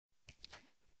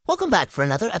Welcome back for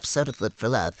another episode of Live for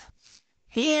Love.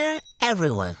 Here,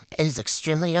 everyone is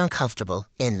extremely uncomfortable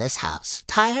in this house.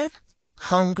 Tired,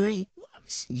 hungry,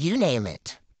 you name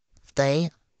it. They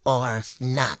are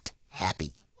not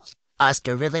happy.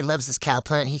 Oscar really loves this cow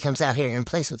plant. He comes out here and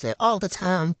plays with it all the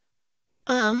time.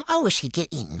 I wish he'd get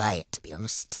eaten by it, to be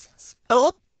honest.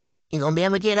 Oh, you gonna be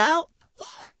able to get out?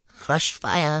 Crushed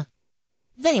fire.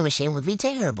 Vending machine would be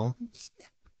terrible.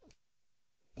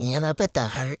 And I bet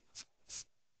that hurt.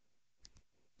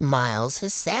 Miles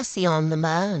is sassy on the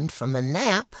mind from a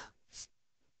nap.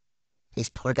 These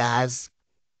poor guys.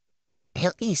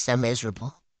 He's so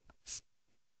miserable.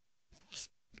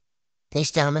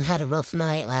 These gentlemen had a rough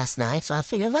night last night, so I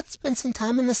figured let's spend some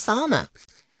time in the sauna.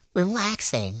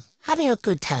 Relaxing. Having a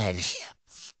good time.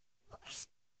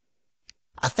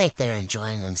 I think they're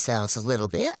enjoying themselves a little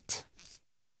bit.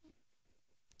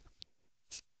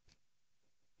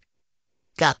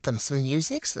 Got them some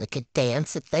music so they could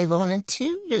dance if they wanted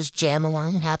to. Just jam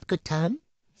along and have a good time.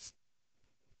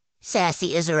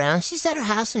 Sassy is around. She's at her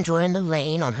house enjoying the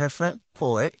rain on her front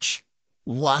porch,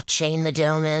 watching the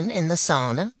gentleman in the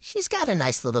sauna. She's got a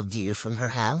nice little view from her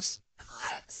house.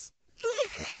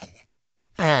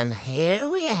 And here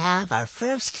we have our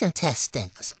first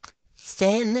contestant,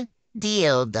 Thin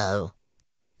Dildo.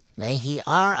 May he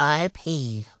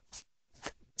R.I.P.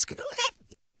 Let's go.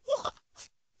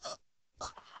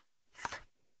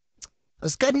 It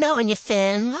was good knowing you,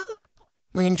 Finn.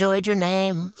 We enjoyed your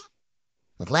name.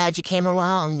 I'm glad you came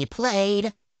along. You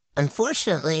played.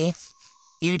 Unfortunately,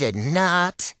 you did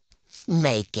not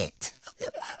make it.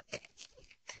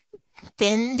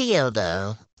 Finn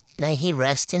Dildo. May he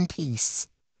rest in peace.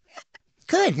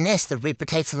 Goodness, the Reaper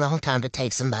takes a long time to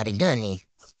take somebody, doesn't he?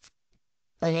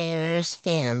 But there's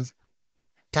Finn.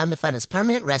 Time to find his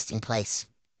permanent resting place.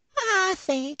 I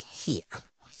think here.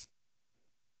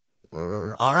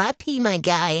 R.I.P., my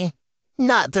guy.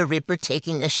 Not the Reaper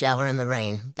taking a shower in the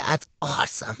rain. That's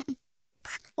awesome.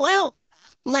 Well,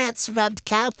 Lance rubbed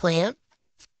cow plant.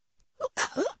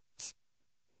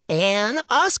 And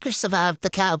Oscar survived the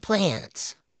cow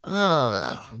plant.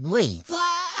 Oh, wait.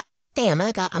 Damn,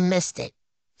 I missed it.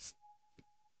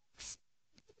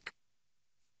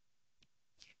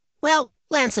 Well,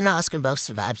 Lance and Oscar both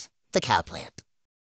survived the cow plant.